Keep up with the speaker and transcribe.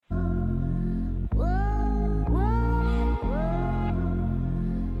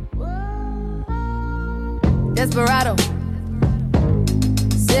desperado,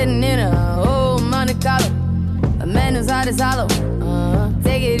 sitting in a old Monte Carlo. A man whose heart is hollow.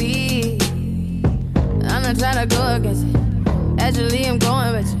 Take it easy. I'm not trying to go against you. Actually, I'm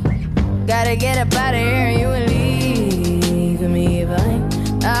going with you. Gotta get up out of here and you will leave me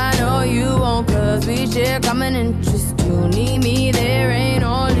behind. I know you won't, cause we share common interest. You need me, there ain't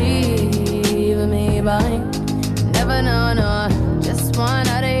no leaving me behind. Never know, no, just one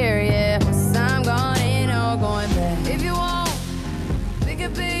out of here, yeah. Once I'm gone, ain't no going back. If you want, we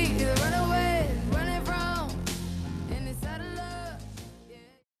could be the runaways, running from inside of love,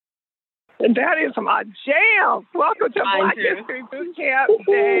 yeah. That is my jam. Welcome to Black History Boot Camp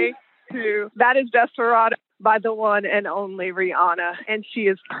Day 2. That is Desperado by the one and only Rihanna. And she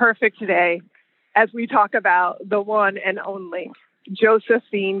is perfect today as we talk about the one and only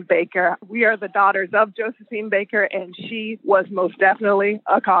Josephine Baker. We are the daughters of Josephine Baker, and she was most definitely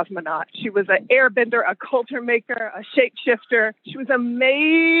a cosmonaut. She was an airbender, a culture maker, a shapeshifter. She was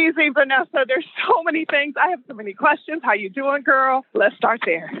amazing, Vanessa. There's so many things. I have so many questions. How you doing, girl? Let's start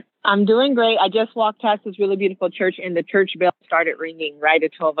there. I'm doing great. I just walked past this really beautiful church, and the church bell started ringing right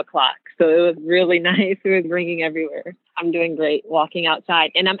at 12 o'clock. So it was really nice. It was ringing everywhere. I'm doing great walking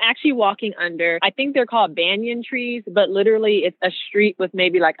outside. And I'm actually walking under, I think they're called banyan trees, but literally it's a street with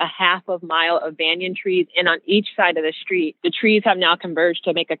maybe like a half of mile of banyan trees. And on each side of the street, the trees have now converged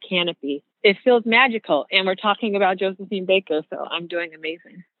to make a canopy. It feels magical. And we're talking about Josephine Baker. So I'm doing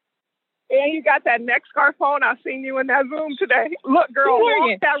amazing. And you got that neck scarf on. I've seen you in that Zoom today. Look, girl,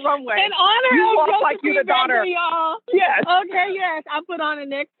 walk that runway. In honor you of walk Josephine like you the daughter. Baker, y'all. Yes. Okay, yes. I put on a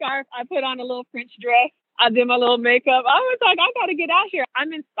neck scarf. I put on a little French dress. I did my little makeup. I was like, I got to get out here.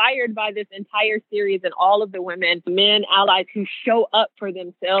 I'm inspired by this entire series and all of the women, men, allies who show up for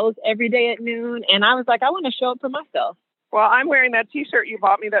themselves every day at noon. And I was like, I want to show up for myself. Well, I'm wearing that T-shirt you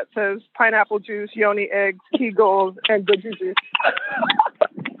bought me that says pineapple juice, yoni eggs, Kegels, and good juice.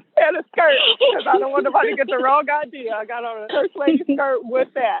 And a skirt, because I don't want nobody to get the wrong idea. I got on a first lady skirt with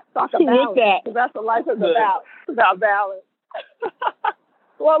that. Talk about balance, because that's what life is about. It's about balance.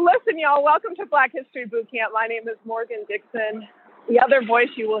 Well, listen, y'all, welcome to Black History Boot Camp. My name is Morgan Dixon. The other voice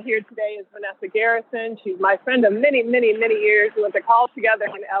you will hear today is Vanessa Garrison. She's my friend of many, many, many years. We went to college together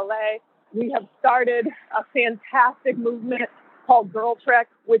in LA. We have started a fantastic movement called Girl Trek,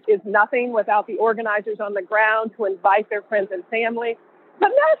 which is nothing without the organizers on the ground to invite their friends and family.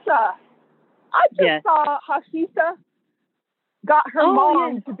 Vanessa, I just saw Hafisa got her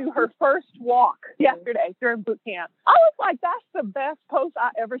mom to do her first walk yesterday during boot camp. I was like, that's the best post I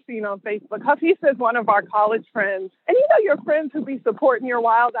ever seen on Facebook. Hafisa is one of our college friends. And you know your friends who be supporting your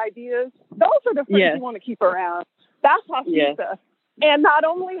wild ideas? Those are the friends you want to keep around. That's Hafisa. Yes. And not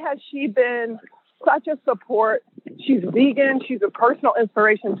only has she been such a support, she's vegan, she's a personal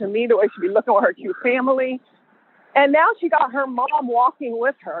inspiration to me, the way she be looking with her cute family. And now she got her mom walking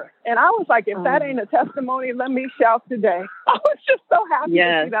with her. And I was like, if that ain't a testimony, let me shout today. I was just so happy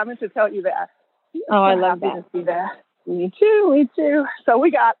to see that. I meant to tell you that. I love that. To see that. Me too. So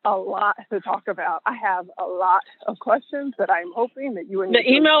we got a lot to talk about. I have a lot of questions that I'm hoping that you and the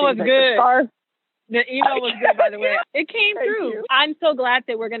email was good. The email was good, by the way. It came through. You. I'm so glad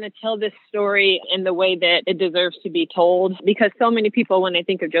that we're going to tell this story in the way that it deserves to be told, because so many people, when they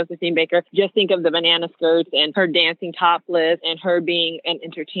think of Josephine Baker, just think of the banana skirts and her dancing topless and her being an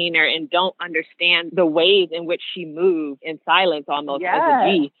entertainer and don't understand the ways in which she moved in silence almost as a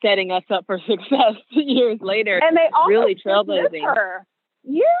G, setting us up for success years later. And they also really trailblazing her.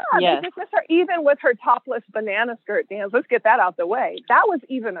 Yeah, they dismiss her even with her topless banana skirt dance. Let's get that out the way. That was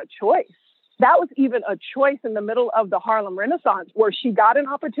even a choice. That was even a choice in the middle of the Harlem Renaissance, where she got an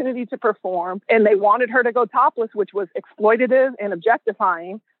opportunity to perform and they wanted her to go topless, which was exploitative and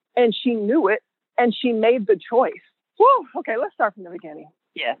objectifying. And she knew it and she made the choice. Whew, okay, let's start from the beginning.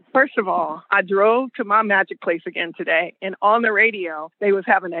 Yeah. First of all, I drove to my magic place again today, and on the radio, they was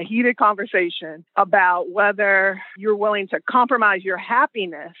having a heated conversation about whether you're willing to compromise your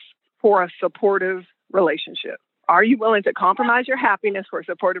happiness for a supportive relationship. Are you willing to compromise your happiness for a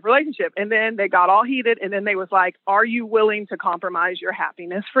supportive relationship? And then they got all heated. And then they was like, are you willing to compromise your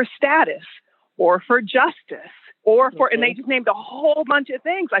happiness for status or for justice or for, and they just named a whole bunch of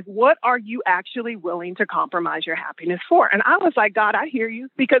things. Like, what are you actually willing to compromise your happiness for? And I was like, God, I hear you.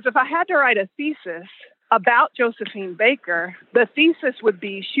 Because if I had to write a thesis about Josephine Baker, the thesis would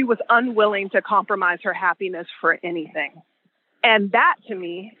be she was unwilling to compromise her happiness for anything. And that to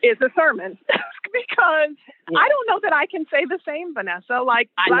me is a sermon because I don't know that I can say the same, Vanessa. Like,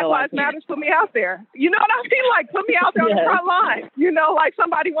 Black Lives Matter put me out there. You know what I mean? Like, put me out there on the front line. You know, like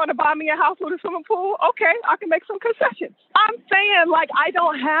somebody want to buy me a house with a swimming pool. Okay, I can make some concessions. I'm saying, like, I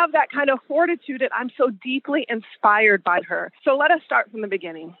don't have that kind of fortitude, and I'm so deeply inspired by her. So let us start from the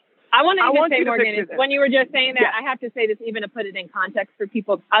beginning. I want to say, Morgan, when you were just saying that, I have to say this even to put it in context for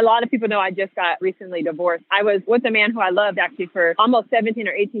people. A lot of people know I just got recently divorced. I was with a man who I loved actually for almost 17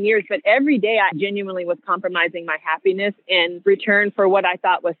 or 18 years, but every day I genuinely was compromising my happiness in return for what I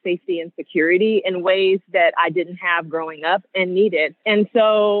thought was safety and security in ways that I didn't have growing up and needed. And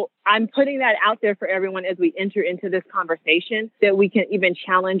so I'm putting that out there for everyone as we enter into this conversation, that we can even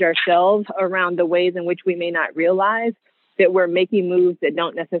challenge ourselves around the ways in which we may not realize that we're making moves that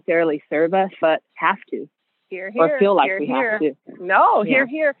don't necessarily serve us, but have to. Or feel like we have to. No,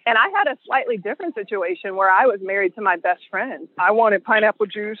 here. And I had a slightly different situation where I was married to my best friend. I wanted pineapple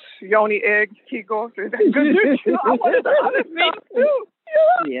juice, yoni eggs, Kegels. I wanted the other stuff too.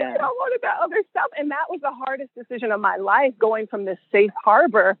 I wanted that other stuff. And that was the hardest decision of my life, going from this safe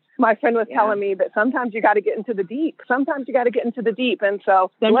harbor. My friend was telling me that sometimes you got to get into the deep. And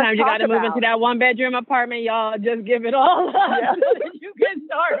so sometimes you got to move into that 1-bedroom apartment, y'all. Just give it all up so that you can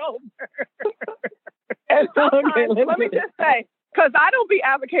start over. And sometimes, let me just say, because I don't be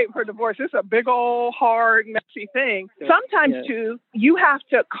advocating for divorce. It's a big old, hard, messy thing. Sometimes, too, you have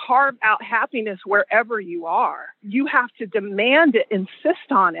to carve out happiness wherever you are. You have to demand it,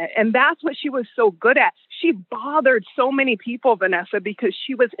 insist on it. And that's what she was so good at. She bothered so many people, Vanessa, because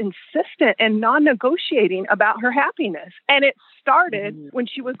she was insistent and non-negotiating about her happiness. And it started when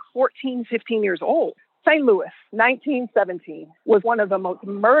she was 14, 15 years old. St. Louis, 1917, was one of the most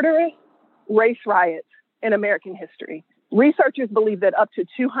murderous race riots in American history. Researchers believe that up to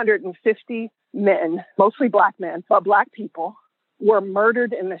 250 men, mostly Black men, but Black people, were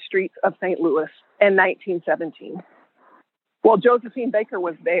murdered in the streets of St. Louis in 1917. Well, Josephine Baker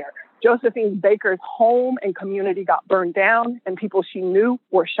was there. Josephine Baker's home and community got burned down, and people she knew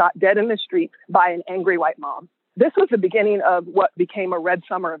were shot dead in the streets by an angry white mob. This was the beginning of what became a Red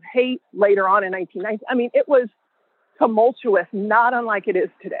Summer of hate later on in 1990. I mean, it was tumultuous, not unlike it is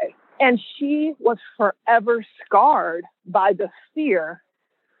today. And she was forever scarred by the fear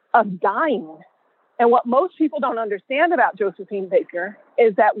of dying. And what most people don't understand about Josephine Baker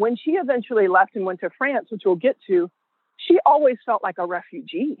is that when she eventually left and went to France, which we'll get to, she always felt like a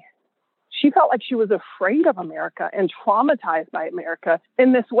refugee. She felt like she was afraid of America and traumatized by America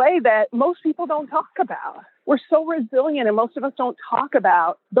in this way that most people don't talk about. We're so resilient, and most of us don't talk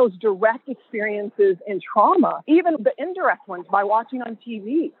about those direct experiences in trauma, even the indirect ones by watching on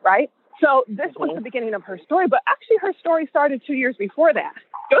TV, right? So this was the beginning of her story, but actually her story started 2 years before that.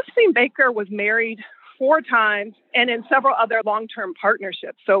 Josephine Baker was married 4 times and in several other long-term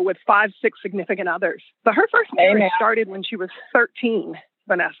partnerships, so with 5, 6 significant others. But her first marriage started when she was 13.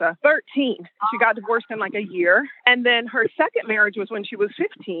 Vanessa, 13. She got divorced in like a year. And then her second marriage was when she was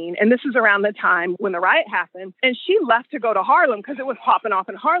 15. And this is around the time when the riot happened. And she left to go to Harlem because it was popping off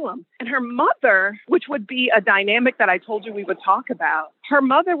in Harlem. And her mother, which would be a dynamic that I told you we would talk about, her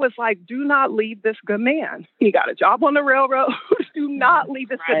mother was like, do not leave this good man. He got a job on the railroad. Do not leave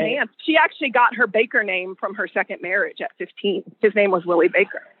this good man. She actually got her Baker name from her second marriage at 15. His name was Willie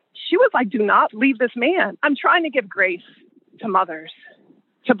Baker. She was like, do not leave this man. I'm trying to give grace to mothers,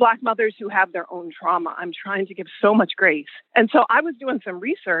 to Black mothers who have their own trauma. I'm trying to give so much grace. And so I was doing some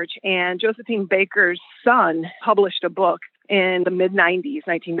research, and Josephine Baker's son published a book in the mid-90s,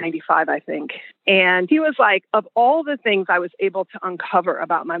 1995, I think. And he was like, of all the things I was able to uncover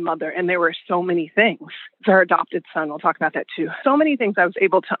about my mother, and there were so many things, it's her adopted son, we'll talk about that too. So many things I was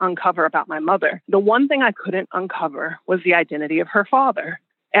able to uncover about my mother. The one thing I couldn't uncover was the identity of her father.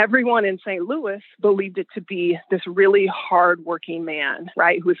 Everyone in St. Louis believed it to be this really hardworking man,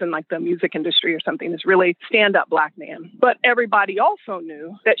 right? Who was in like the music industry or something, this really stand-up Black man. But everybody also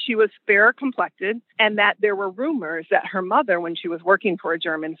knew that she was fair complected and that there were rumors that her mother, when she was working for a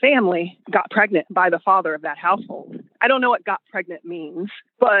German family, got pregnant by the father of that household. I don't know what got pregnant means,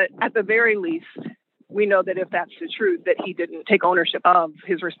 but at the very least, we know that if that's the truth, that he didn't take ownership of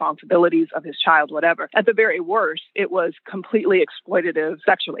his responsibilities of his child, whatever. At the very worst, it was completely exploitative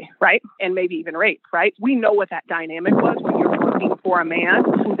sexually, right? And maybe even rape, right? We know what that dynamic was when you're working for a man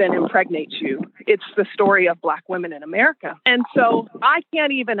who then impregnates you. It's the story of Black women in America. And so I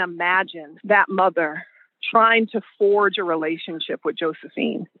can't even imagine that mother trying to forge a relationship with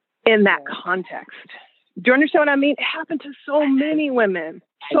Josephine in that context. Do you understand what I mean? It happened to so many women.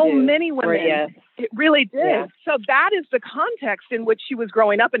 So many women. Yes. It really did. Yeah. So that is the context in which she was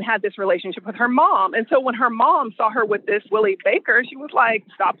growing up and had this relationship with her mom. And so when her mom saw her with this Willie Baker, she was like,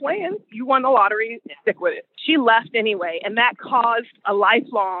 stop playing. You won the lottery. Stick with it. She left anyway. And that caused a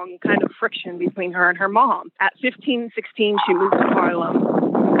lifelong kind of friction between her and her mom. At 15, 16, she moved to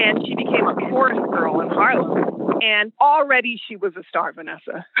Harlem and she became a chorus girl in Harlem. And already she was a star,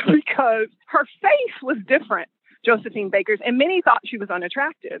 Vanessa, because her face was different. Josephine Baker's, and many thought she was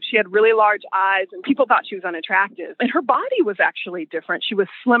unattractive. She had really large eyes, and people thought she was unattractive. And her body was actually different. She was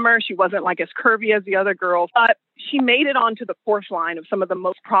slimmer. She wasn't like as curvy as the other girls, but she made it onto the course line of some of the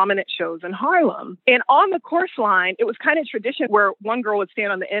most prominent shows in Harlem. And on the course line, it was kind of tradition where one girl would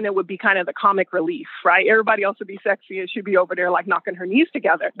stand on the end and would be kind of the comic relief, right? Everybody else would be sexy, and she'd be over there like knocking her knees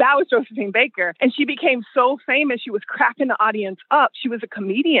together. That was Josephine Baker. And she became so famous, she was cracking the audience up. She was a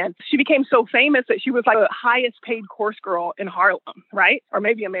comedian. She became so famous that she was like the highest paid course girl in Harlem, right? Or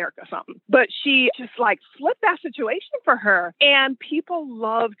maybe America, something. But she just like flipped that situation for her. And people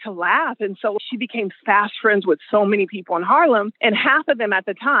loved to laugh. And so she became fast friends with so many people in Harlem. And half of them at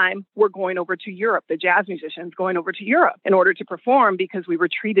the time were going over to Europe, the jazz musicians going over to Europe in order to perform because we were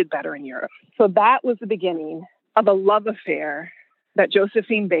treated better in Europe. So that was the beginning of a love affair that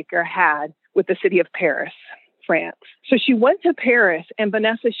Josephine Baker had with the city of Paris, France. So she went to Paris, and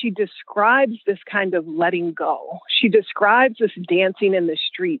Vanessa, she describes this kind of letting go. She describes this dancing in the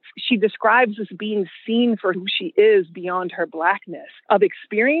streets. She describes this being seen for who she is beyond her Blackness, of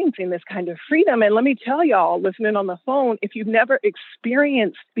experiencing this kind of freedom. And let me tell y'all, listening on the phone, if you've never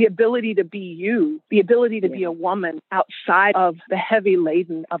experienced the ability to be you, the ability to be a woman outside of the heavy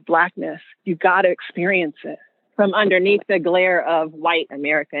laden of Blackness, you've got to experience it. From underneath the glare of white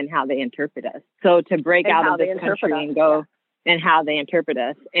America and how they interpret us. So to break out of this country and go and how they interpret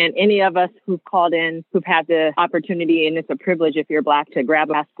us. And any of us who've called in, who've had the opportunity, and it's a privilege if you're Black, to grab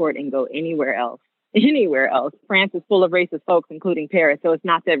a passport and go anywhere else. Anywhere else. France is full of racist folks, including Paris. So it's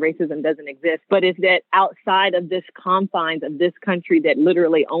not that racism doesn't exist, but it's that outside of this confines of this country that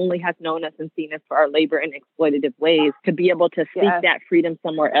literally only has known us and seen us for our labor and exploitative ways, to be able to seek that freedom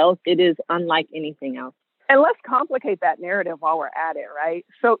somewhere else, it is unlike anything else. And let's complicate that narrative while we're at it, right?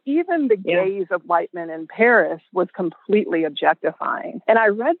 So even the gaze of white men in Paris was completely objectifying. And I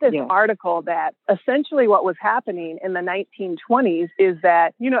read this article that essentially what was happening in the 1920s is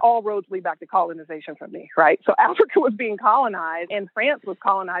that, you know, all roads lead back to colonization for me, right? So Africa was being colonized and France was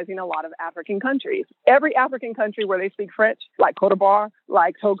colonizing a lot of African countries. Every African country where they speak French, like Cote d'Ivoire,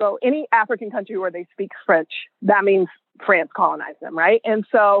 like Togo, any African country where they speak French, that means France colonized them, right? And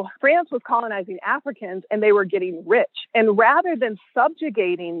so France was colonizing Africans and they were getting rich. And rather than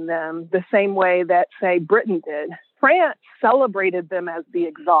subjugating them the same way that, say, Britain did, France celebrated them as the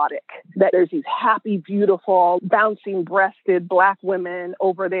exotic, that there's these happy, beautiful, bouncing breasted Black women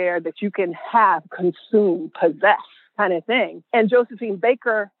over there that you can have, consume, possess kind of thing. And Josephine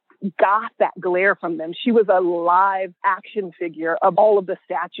Baker got that glare from them. She was a live action figure of all of the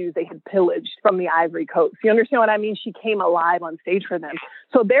statues they had pillaged from the Ivory Coast. You understand what I mean? She came alive on stage for them.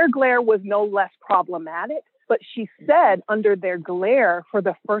 So their glare was no less problematic, but she said under their glare, for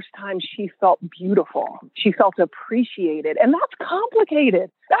the first time, she felt beautiful. She felt appreciated. And that's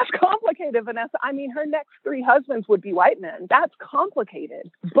complicated. That's complicated, Vanessa. I mean, her next 3 husbands would be white men. That's complicated.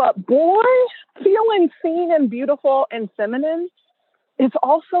 But boy, feeling seen and beautiful and feminine, it's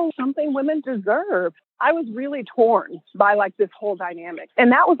also something women deserve. I was really torn by like this whole dynamic.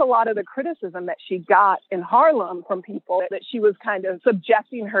 And that was a lot of the criticism that she got in Harlem from people, that she was kind of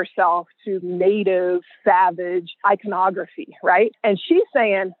subjecting herself to native, savage iconography, right? And she's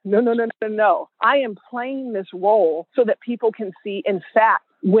saying, no. I am playing this role so that people can see, in fact,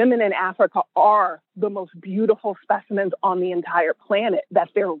 women in Africa are the most beautiful specimens on the entire planet, that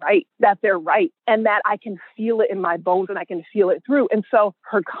they're right, and that I can feel it in my bones and I can feel it through. And so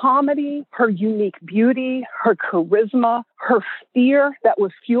her comedy, her unique beauty, her charisma, her fear that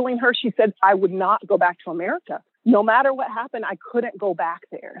was fueling her, she said, I would not go back to America. No matter what happened, I couldn't go back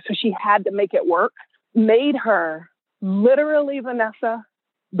there. So she had to make it work, made her literally, Vanessa,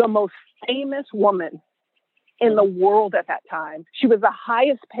 the most famous woman in the world at that time. She was the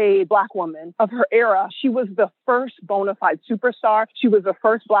highest paid Black woman of her era. She was the first bona fide superstar. She was the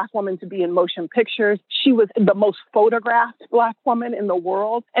first Black woman to be in motion pictures. She was the most photographed Black woman in the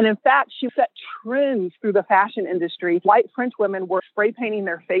world. And in fact, she set trends through the fashion industry. White French women were spray painting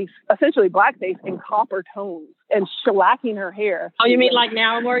their face, essentially blackface, in copper tones and shellacking her hair. Oh, you mean like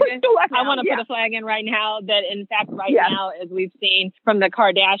now, Morgan? I want to put a flag in right now that, in fact, now, as we've seen from the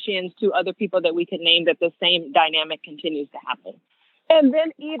Kardashians to other people that we could name, that the same dynamic continues to happen. And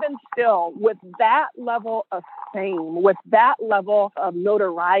then even still, with that level of fame, with that level of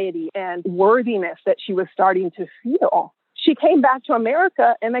notoriety and worthiness that she was starting to feel, she came back to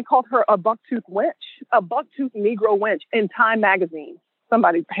America and they called her a bucktooth wench, a bucktooth Negro wench in Time magazine.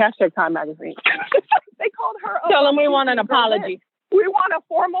 Somebody, hashtag Time magazine. They called her a Tell them we want an apology. Wench. We want a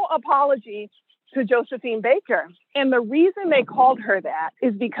formal apology to Josephine Baker. And the reason they called her that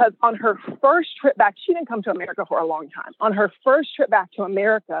is because on her first trip back, she didn't come to America for a long time. On her first trip back to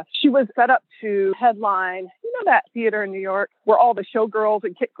America, she was set up to headline, you know, that theater in New York where all the showgirls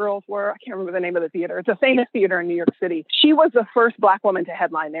and kit girls were. I can't remember the name of the theater. It's a famous theater in New York City. She was the first Black woman to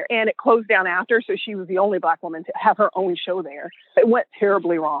headline there, and it closed down after. So she was the only Black woman to have her own show there. It went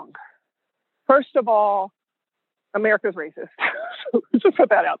terribly wrong. First of all, America's racist. Let's just put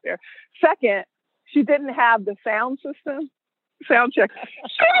that out there. Second, she didn't have the sound check. She didn't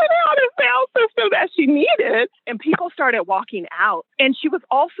have the sound system that she needed. And people started walking out. And she was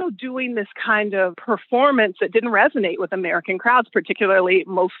also doing this kind of performance that didn't resonate with American crowds, particularly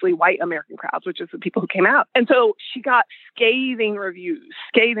mostly white American crowds, which is the people who came out. And so she got scathing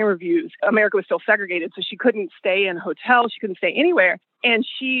reviews. America was still segregated, so she couldn't stay in hotels. She couldn't stay anywhere. And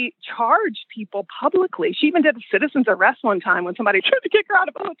she charged people publicly. She even did a citizen's arrest one time when somebody tried to kick her out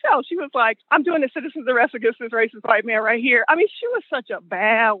of a hotel. She was like, I'm doing a citizen's arrest against this racist white man right here. I mean, she was such a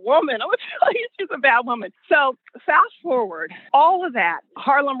bad woman. I'm going to tell you, she's a bad woman. So fast forward, all of that,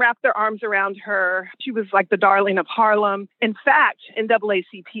 Harlem wrapped their arms around her. She was like the darling of Harlem. In fact,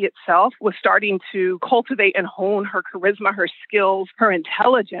 NAACP itself was starting to cultivate and hone her charisma, her skills, her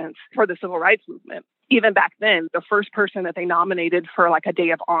intelligence for the civil rights movement. Even back then, the first person that they nominated for like a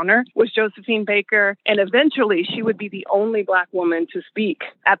day of honor was Josephine Baker. And eventually she would be the only Black woman to speak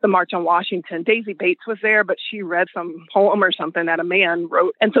at the March on Washington. Daisy Bates was there, but she read some poem or something that a man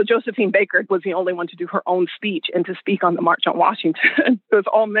wrote. And so Josephine Baker was the only one to do her own speech and to speak on the March on Washington. It was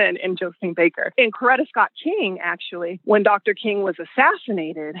all men and Josephine Baker. And Coretta Scott King, actually, when Dr. King was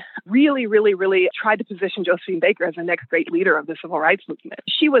assassinated, really tried to position Josephine Baker as the next great leader of the civil rights movement.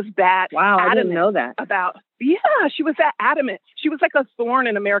 She was that I didn't know that. She was that adamant. She was like a thorn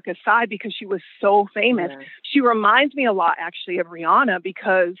in America's side because she was so famous. Yeah. She reminds me a lot, actually, of Rihanna,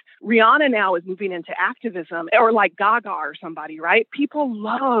 because Rihanna now is moving into activism, or like Gaga or somebody, right? People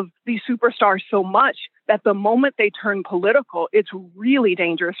love these superstars so much that the moment they turn political, it's really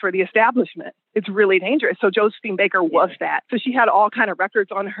dangerous for the establishment. It's really dangerous. So Josephine Baker was that. So she had all kind of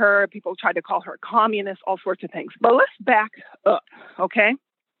records on her. People tried to call her a communist, all sorts of things. But let's back up, okay?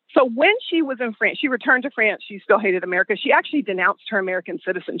 So when she was in France, she returned to France. She still hated America. She actually denounced her American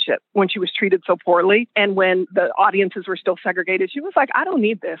citizenship when she was treated so poorly. And when the audiences were still segregated, she was like, I don't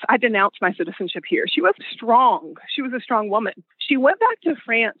need this. I denounce my citizenship here. She was strong. She was a strong woman. She went back to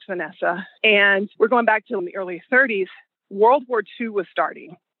France, Vanessa, and we're going back to the early 30s. World War II was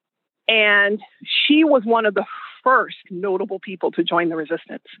starting. And she was one of the first notable people to join the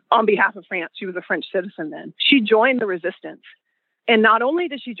resistance on behalf of France. She was a French citizen then. She joined the resistance. And not only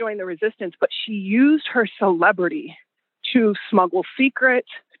did she join the resistance, but she used her celebrity to smuggle secrets,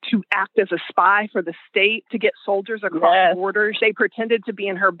 to act as a spy for the state, to get soldiers across borders. They pretended to be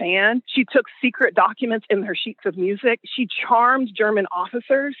in her band. She took secret documents in her sheets of music. She charmed German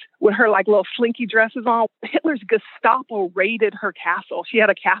officers with her like little slinky dresses on. Hitler's Gestapo raided her castle. She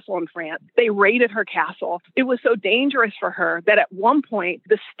had a castle in France. They raided her castle. It was so dangerous for her that at one point,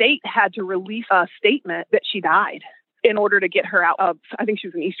 the state had to release a statement that she died in order to get her out of, I think she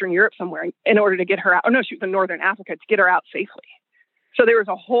was in Eastern Europe somewhere, in order to get her out. Oh, no, she was in Northern Africa, to get her out safely. So there was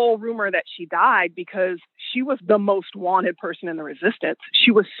a whole rumor that she died because she was the most wanted person in the resistance. She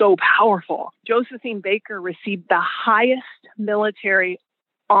was so powerful. Josephine Baker received the highest military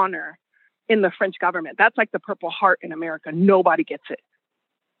honor in the French government. That's like the Purple Heart in America. Nobody gets it.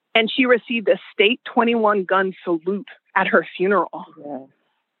 And she received a state 21-gun salute at her funeral. Yeah.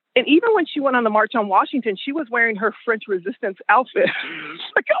 And even when she went on the March on Washington, she was wearing her French resistance outfit.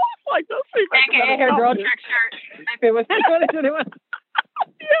 Like, I was like, those things. AKA her girl trick shirt. If it was 2021.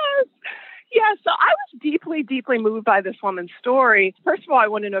 Yes. Yeah, so I was deeply moved by this woman's story. First of all, I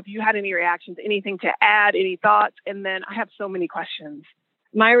want to know if you had any reactions, anything to add, any thoughts, and then I have so many questions.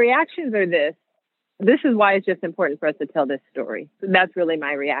 My reactions are this. This is why it's just important for us to tell this story. That's really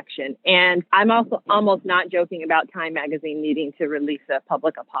my reaction. And I'm also almost not joking about Time Magazine needing to release a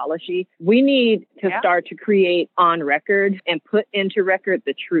public apology. We need to start to create on record and put into record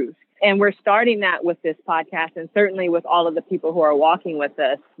the truth. And we're starting that with this podcast and certainly with all of the people who are walking with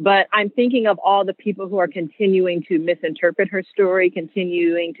us. But I'm thinking of all the people who are continuing to misinterpret her story,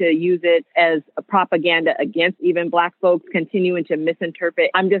 continuing to use it as a propaganda against even Black folks, continuing to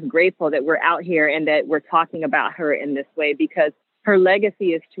misinterpret. I'm just grateful that we're out here and that we're talking about her in this way, because Her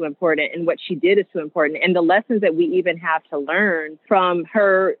legacy is too important, and what she did is too important. And the lessons that we even have to learn from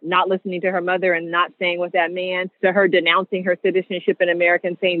her not listening to her mother and not staying with that man, to her denouncing her citizenship in America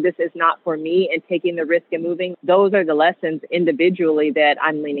and saying, this is not for me, and taking the risk and moving. Those are the lessons individually that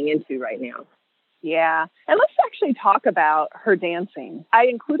I'm leaning into right now. Yeah. And let's actually talk about her dancing. I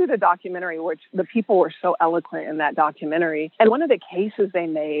included a documentary, which the people were so eloquent in that documentary. And one of the cases they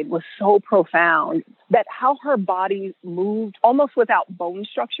made was so profound that how her body moved almost without bone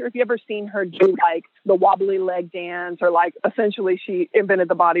structure. If you ever seen her do like the wobbly leg dance, or like essentially she invented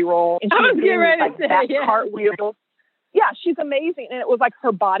the body roll. And she was doing like back cartwheels. Yeah, she's amazing. And it was like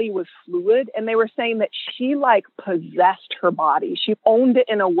her body was fluid. And they were saying that she like possessed her body. She owned it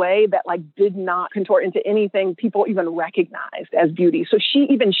in a way that like did not contort into anything people even recognized as beauty. So she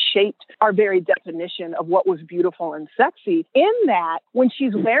even shaped our very definition of what was beautiful and sexy, in that when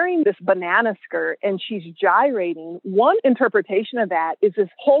she's wearing this banana skirt and she's gyrating, one interpretation of that is this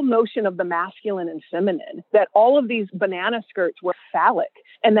whole notion of the masculine and feminine, that all of these banana skirts were phallic.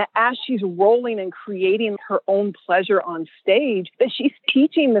 And that as she's rolling and creating her own pleasure on stage, that she's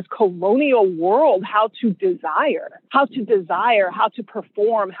teaching this colonial world how to desire, how to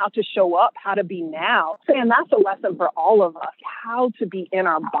perform, how to show up, how to be now. And that's a lesson for all of us, how to be in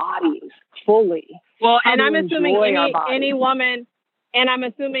our bodies fully. Well, and I'm assuming any woman, and I'm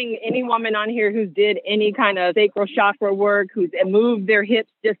assuming any woman on here who's did any kind of sacral chakra work, who's moved their hips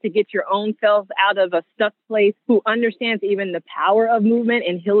just to get your own self out of a stuck place, who understands even the power of movement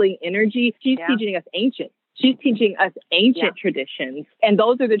and healing energy, she's teaching us ancient. She's teaching us ancient traditions. And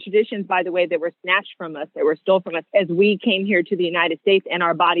those are the traditions, by the way, that were snatched from us, that were stolen from us as we came here to the United States, and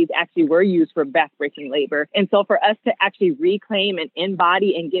our bodies actually were used for backbreaking labor. And so for us to actually reclaim and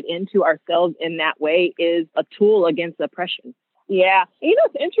embody and get into ourselves in that way is a tool against oppression. Yeah. You know,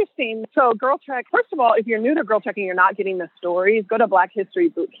 it's interesting. So Girl Trek, first of all, if you're new to Girl Trek and you're not getting the stories, go to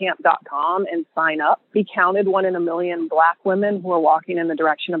blackhistorybootcamp.com and sign up. Be counted 1 in a million Black women who are walking in the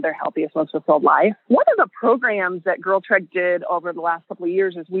direction of their healthiest, most fulfilled life. One of the programs that Girl Trek did over the last couple of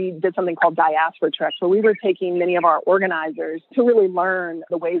years is we did something called Diaspora Trek, where we were taking many of our organizers to really learn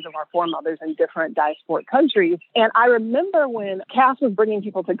the ways of our foremothers in different diasporic countries. And I remember when Cass was bringing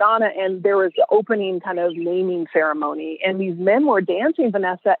people to Ghana, and there was the opening kind of naming ceremony, and these men were dancing,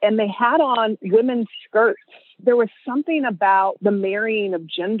 Vanessa, and they had on women's skirts. There was something about the marrying of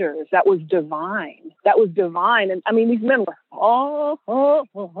genders that was divine. And I mean, these men were,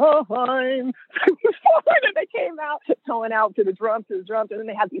 and they came out, tiptoeing out to the drums, and then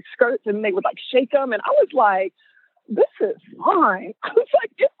they had these skirts, and they would like shake them. And I was like, this is fine. I was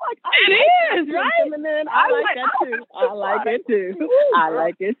like, it's like, it is, right? And then I like it too. I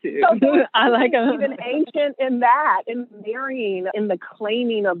like it. Even ancient in that, in marrying, in the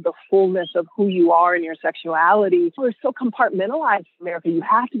claiming of the fullness of who you are in your sexuality. We're so compartmentalized in America. You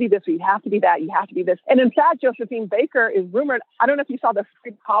have to be this, or you have to be that, you have to be this. And in fact, Josephine Baker is rumored, I don't know if you saw the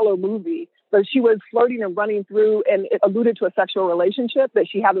Free Kahlo movie, but she was flirting and running through, and it alluded to a sexual relationship that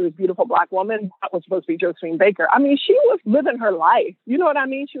she had with this beautiful Black woman. That was supposed to be Josephine Baker. I mean, she was living her life. You know what I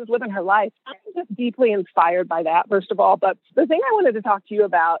mean? She was living her life. I'm just deeply inspired by that, first of all. But the thing I wanted to talk to you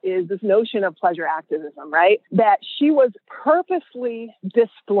about is this notion of pleasure activism, right? That she was purposely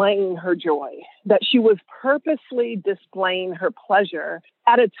displaying her joy, that she was purposely displaying her pleasure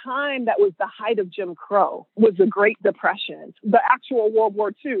at a time that was the height of Jim Crow, was the Great Depression, the actual World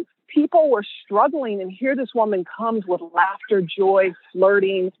War II. People were struggling, and here this woman comes with laughter, joy,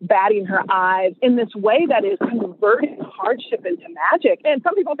 flirting, batting her eyes in this way that is converting hardship into magic. And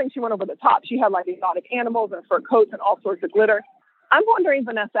some people think she went over the top. She had like exotic animals and fur coats and all sorts of glitter. I'm wondering,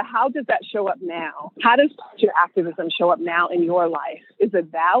 Vanessa, how does that show up now? How does pleasure activism show up now in your life? Is it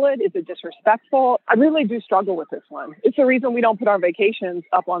valid? Is it disrespectful? I really do struggle with this one. It's the reason we don't put our vacations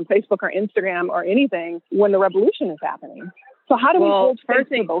up on Facebook or Instagram or anything when the revolution is happening. So how do we hold space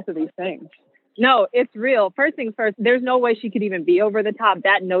for both of these things? No, it's real. First things first, there's no way she could even be over the top.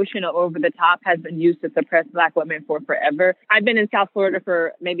 That notion of over the top has been used to suppress Black women for forever. I've been in South Florida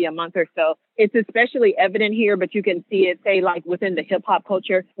for maybe a month or so. It's especially evident here, but you can see it, say, like within the hip hop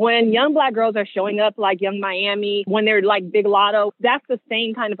culture. When young Black girls are showing up like Young Miami, when they're like Big Lotto, that's the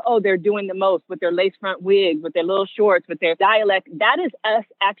same kind of, they're doing the most with their lace front wigs, with their little shorts, with their dialect. That is us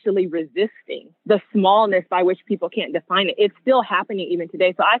actually resisting the smallness by which people can't define it. It's still happening even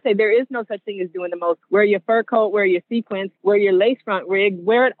today. So I say there is no such thing as doing the most. Wear your fur coat, wear your sequins, wear your lace front wig,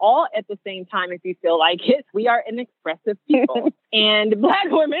 wear it all at the same time if you feel like it. We are an expressive people and Black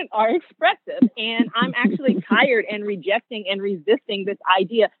women are expressive. And I'm actually tired and rejecting and resisting this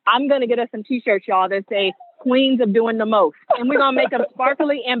idea. I'm going to get us some t-shirts, y'all, that say queens of doing the most. And we're going to make them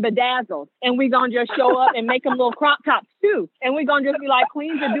sparkly and bedazzled. And we're going to just show up and make them little crop tops too. And we're going to just be like,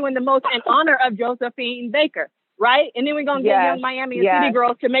 queens are doing the most in honor of Josephine Baker. Right? And then we're going to get Young Miami and City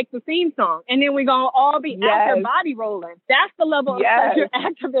Girls to make the theme song. And then we're going to all be out there body rolling. That's the level of pleasure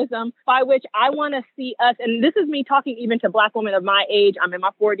activism by which I want to see us. And this is me talking even to Black women of my age. I'm in my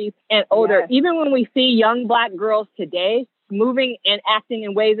 40s and older. Even when we see young Black girls today moving and acting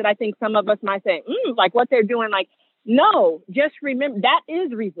in ways that I think some of us might say, like what they're doing, like, no, just remember that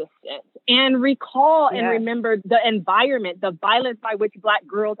is resistance, and recall and remember the environment, the violence by which Black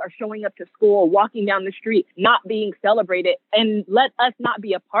girls are showing up to school, walking down the street, not being celebrated, and let us not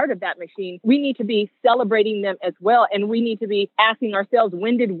be a part of that machine. We need to be celebrating them as well. And we need to be asking ourselves,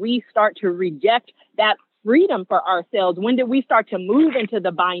 when did we start to reject that freedom for ourselves? When did we start to move into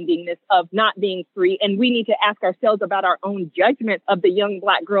the bindingness of not being free? And we need to ask ourselves about our own judgment of the young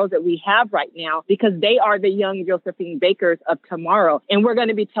Black girls that we have right now, because they are the young Josephine Bakers of tomorrow. And we're going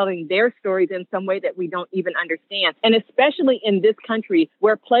to be telling their stories in some way that we don't even understand. And especially in this country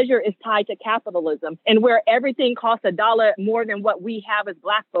where pleasure is tied to capitalism and where everything costs $1 more than what we have as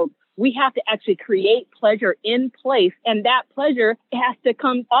Black folks, we have to actually create pleasure in place. And that pleasure has to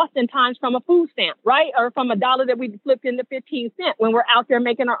come oftentimes from a food stamp, right? Or from $1 that we flipped into 15 cents when we're out there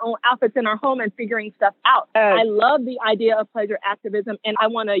making our own outfits in our home and figuring stuff out. I love the idea of pleasure activism, and I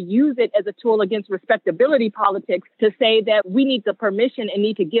want to use it as a tool against respectability politics to say that we need the permission and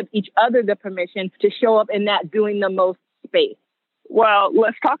need to give each other the permission to show up in that doing the most space. Well,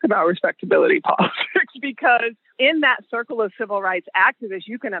 let's talk about respectability politics, because in that circle of civil rights activists,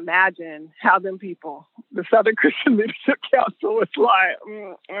 you can imagine how them people, the Southern Christian Leadership Council, was like,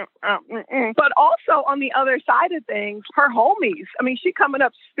 But also on the other side of things, her homies, I mean, she coming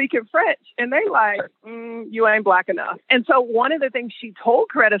up speaking French and they like, you ain't Black enough. And so one of the things she told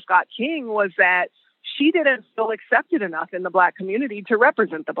Coretta Scott King was that she didn't feel accepted enough in the Black community to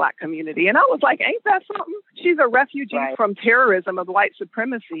represent the Black community. And I was like, ain't that something? She's a refugee from terrorism of white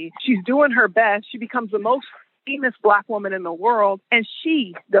supremacy. She's doing her best. She becomes the most famous Black woman in the world, and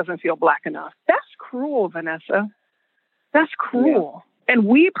she doesn't feel Black enough. That's cruel, Vanessa. That's cruel. Yeah. And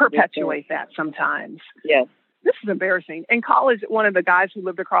we perpetuate that sometimes. Yes. This is embarrassing. In college, one of the guys who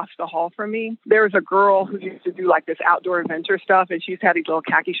lived across the hall from me, there was a girl who used to do like this outdoor adventure stuff, and she had these little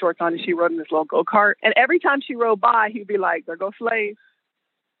khaki shorts on, and she rode in this little go-kart. And every time she rode by, he'd be like, there go slaves.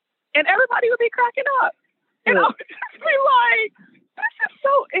 And everybody would be cracking up. And I would just be like, this is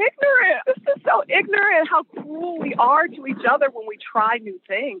so ignorant. This is so ignorant how cruel we are to each other when we try new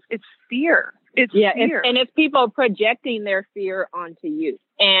things. It's fear. It's fear. And it's people projecting their fear onto you.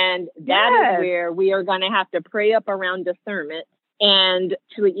 And that is where we are going to have to pray up around discernment and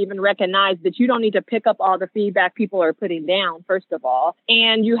to even recognize that you don't need to pick up all the feedback people are putting down, first of all.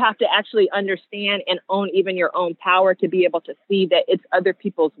 And you have to actually understand and own even your own power to be able to see that it's other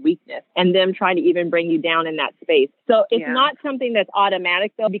people's weakness and them trying to even bring you down in that space. So it's not something that's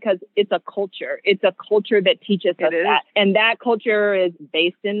automatic, though, because it's a culture. It's a culture that teaches us that. And that culture is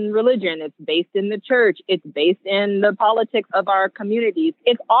based in religion. It's based in the church. It's based in the politics of our communities.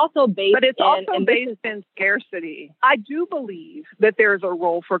 It's also based in scarcity. I do believe that there is a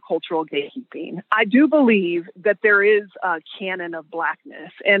role for cultural gatekeeping. I do believe that there is a canon of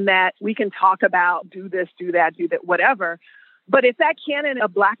Blackness and that we can talk about do this, do that, whatever. But if that canon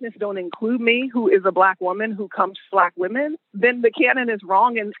of Blackness don't include me, who is a Black woman who comes to Black women, then the canon is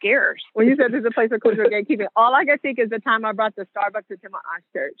wrong and scarce. When you said there's a place for cultural gatekeeping, all I can think is the time I brought the Starbucks into my aunt's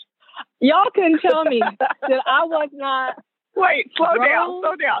church. Y'all can tell me that I was not... Wait, slow down.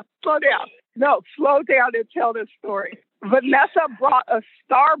 No, slow down and tell this story. Vanessa brought a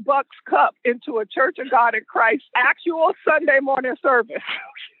Starbucks cup into a Church of God in Christ actual Sunday morning service.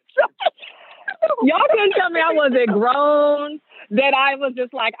 Y'all couldn't tell me I wasn't grown, that I was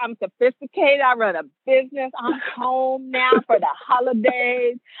just like, I'm sophisticated. I run a business. I'm home now for the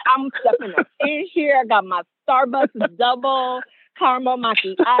holidays. I'm stepping up in here. I got my Starbucks double caramel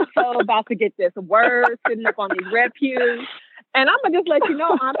macchiato, about to get this word, sitting up on these red pews. And I'm going to just let you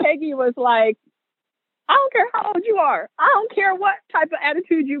know, Aunt Peggy was like, I don't care how old you are. I don't care what type of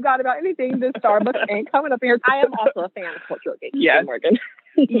attitude you got about anything. This Starbucks ain't coming up here. I am also a fan of cultural gatekeeping, Morgan.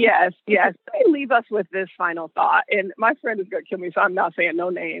 Yes. Let me leave us with this final thought. And my friend is going to kill me, so I'm not saying no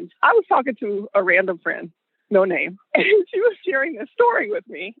names. I was talking to a random friend, no name, and she was sharing this story with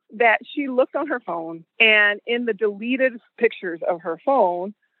me that she looked on her phone, and in the deleted pictures of her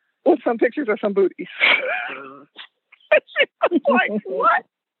phone, with some pictures of some booties. And she was like, what?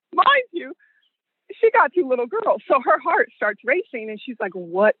 Mind you, she got 2 little girls. So her heart starts racing and she's like,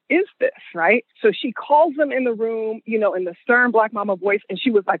 what is this? Right? So she calls them in the room, in the stern Black mama voice. And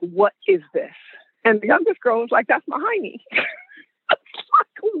she was like, what is this? And the youngest girl was like, that's my hiney.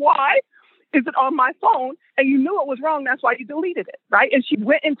 Like, why is it on my phone? And you knew it was wrong. That's why you deleted it. Right? And she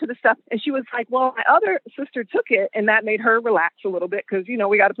went into the stuff and she was like, well, my other sister took it. And that made her relax a little bit because,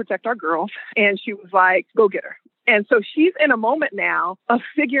 we got to protect our girls. And she was like, go get her. And so she's in a moment now of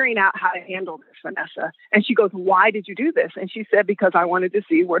figuring out how to handle this, Vanessa. And she goes, why did you do this? And she said, because I wanted to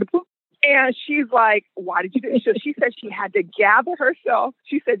see where to poop. And she's like, why did you do this? So she said she had to gather herself.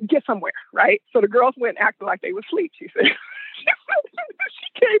 She said, get somewhere, right? So the girls went and acted like they were asleep, she said.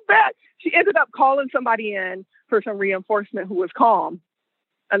 She came back. She ended up calling somebody in for some reinforcement who was calm.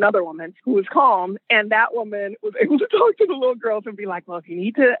 Another woman who was calm, and that woman was able to talk to the little girls and be like, well, if you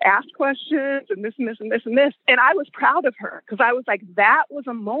need to ask questions and this and this and this and this. And I was proud of her because I was like, that was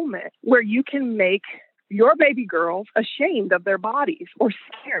a moment where you can make your baby girls ashamed of their bodies or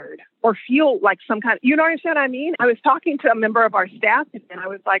scared or feel like some kind of, you know what I mean? I was talking to a member of our staff and I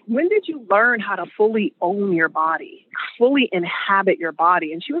was like, when did you learn how to fully own your body, fully inhabit your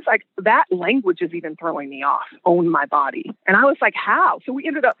body? And she was like, that language is even throwing me off, own my body. And I was like, how? So we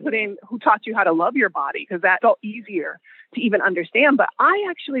ended up putting who taught you how to love your body because that felt easier to even understand. But I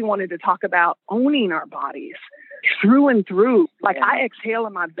actually wanted to talk about owning our bodies through and through. Like I exhale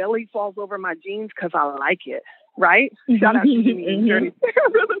and my belly falls over my jeans because I like it. Right? Shout out to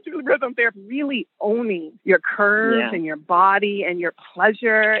the rhythm therapy. Really owning your curves and your body and your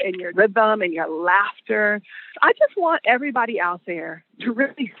pleasure and your rhythm and your laughter. I just want everybody out there to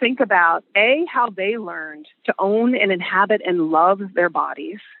really think about how they learned to own and inhabit and love their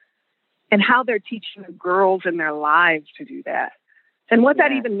bodies and how they're teaching the girls in their lives to do that. And what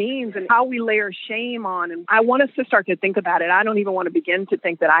that even means and how we layer shame on. And I want us to start to think about it. I don't even want to begin to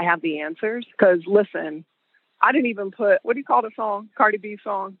think that I have the answers. Because listen, I didn't even put, what do you call the song? Cardi B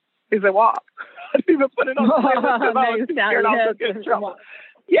song? Is it WAP? I didn't even put it on the playlist because I was scared I was going to get in trouble.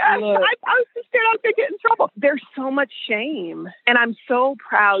 Yes, I was just scared I was going to get in trouble. There's so much shame. And I'm so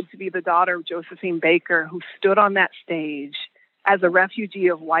proud to be the daughter of Josephine Baker, who stood on that stage as a refugee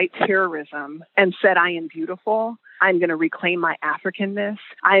of white terrorism and said, I am beautiful. I'm going to reclaim my Africanness.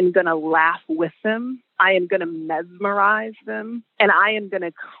 I am going to laugh with them. I am going to mesmerize them. And I am going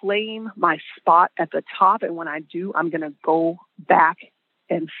to claim my spot at the top. And when I do, I'm going to go back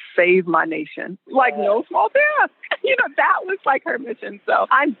and save my nation. Like no small task. That was like her mission. So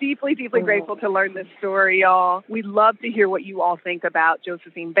I'm deeply, deeply grateful to learn this story, y'all. We'd love to hear what you all think about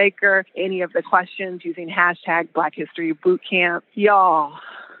Josephine Baker, any of the questions using hashtag Black History Bootcamp. Y'all,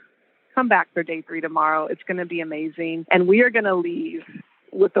 come back for day 3 tomorrow. It's going to be amazing. And we are going to leave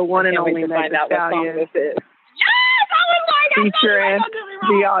with the one and only Megan Thee Stallion. Yes! I was like, featuring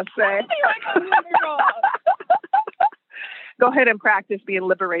Beyonce. Go ahead and practice being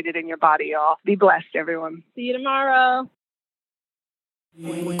liberated in your body, y'all. Be blessed, everyone. See you tomorrow.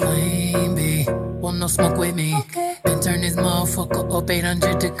 Queen bee, want no smoke with me. Okay. Then turn this motherfucker up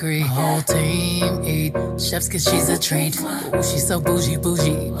 800 degrees. Whole team eat chefs cause she's a treat. Ooh, she's so bougie,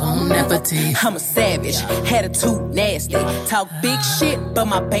 bon appetit. I'm a savage, attitude nasty. Talk big shit, but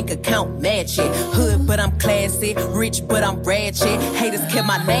my bank account match it. Hood, but I'm classy. Rich, but I'm ratchet. Haters kept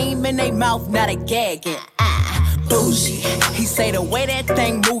my name in their mouth, now they gagging. Bougie. He say the way that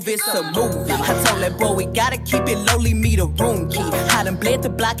thing move, it's a movie. I told that boy we gotta keep it lowly, me the room key. I done bled the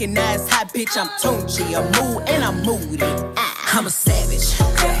block and now it's hot, bitch, I'm Tunchi. I'm mood and I'm moody. I'm a savage.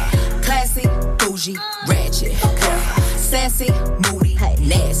 Classy, bougie, ratchet. Sassy, moody,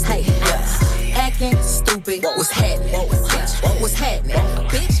 nasty. Acting stupid, what's happening? What's happening?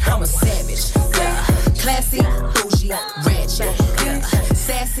 Bitch, I'm a savage. Classy, bougie, ratchet.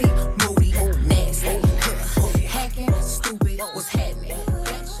 Sassy,